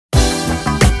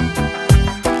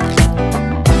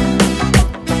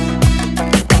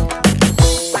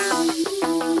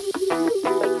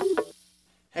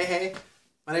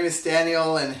is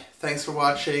Daniel and thanks for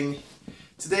watching.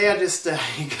 Today I just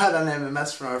got an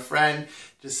MMS from our friend,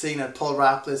 just seeing that Paul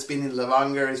Rapley has been in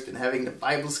Levanger, he's been having the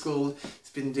Bible school,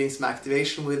 he's been doing some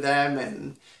activation with them,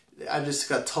 and I just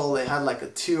got told they had like a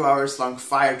 2 hours long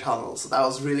fire tunnel, so that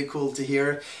was really cool to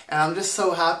hear. And I'm just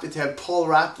so happy to have Paul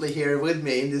Rapley here with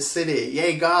me in this city.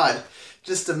 Yay God!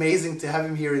 Just amazing to have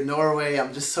him here in Norway.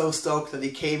 I'm just so stoked that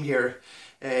he came here.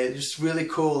 Just really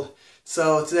cool.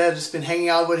 So today I've just been hanging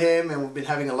out with him and we've been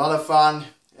having a lot of fun.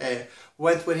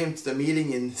 Went with him to the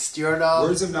meeting in Haddal.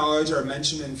 Words of knowledge are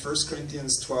mentioned in 1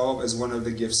 Corinthians 12 as one of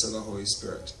the gifts of the Holy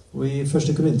Spirit. Og I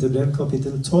 1. Korinterbrev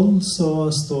kapittel 12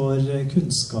 så står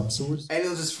kunnskapsord. And it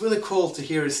was just really cool to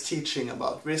hear his teaching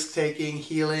about risk-taking,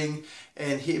 healing,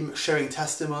 and him sharing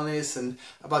testimonies and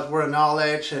about word of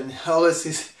knowledge and all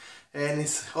this. And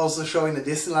he's also showing the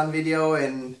Disneyland video,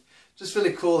 and just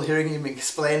really cool hearing him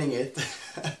explaining it.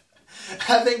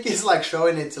 I think he's like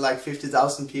showing it to like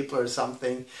 50,000 people or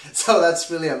something, so that's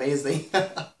really amazing.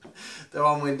 The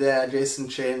one with Jason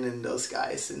Chin and those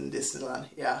guys in Disneyland,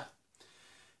 yeah,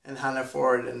 and Hannah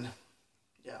Ford, and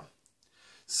yeah.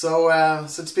 So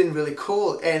it's been really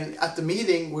cool. And at the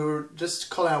meeting we were just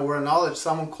calling out word of knowledge.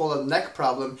 Someone called a neck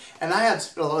problem, and I had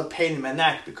a lot of pain in my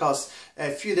neck because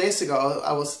a few days ago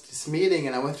I was at this meeting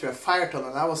and I went through a fire tunnel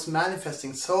and I was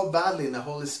manifesting so badly in the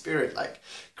Holy Spirit, like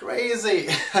crazy.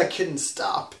 I couldn't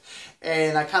stop,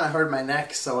 and I kind of hurt my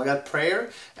neck, so I got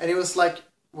prayer, and it was like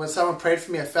when someone prayed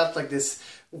for me I felt like this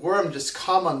worm just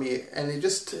come on me, and it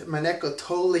just, my neck got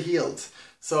totally healed.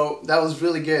 So that was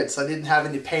really good, so I didn't have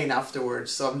any pain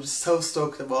afterwards, so I'm just so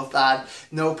stoked about that.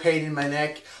 No pain in my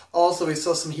neck. Also, we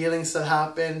saw some healings that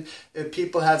happened.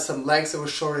 People had some legs that were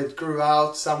short, it grew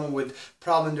out. Someone with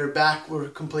problem in their back were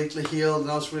completely healed, and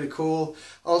that was really cool.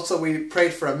 Also, we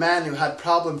prayed for a man who had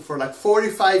problem for like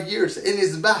 45 years in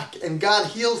his back, and God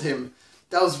healed him.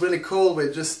 That was really cool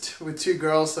with two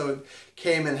girls that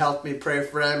came and helped me pray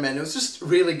for him, and it was just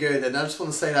really good. And I just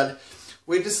want to say that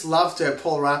we just love to have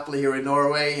Paul Rapley here in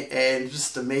Norway, and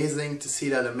just amazing to see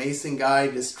that amazing guy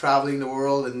just traveling the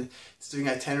world and he's doing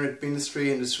itinerant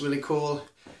ministry, and it's really cool.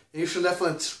 You should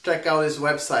definitely check out his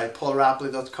website,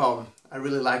 paulrapley.com. I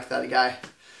really like that guy.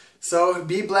 So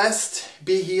be blessed,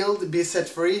 be healed, be set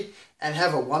free, and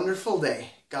have a wonderful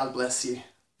day. God bless you.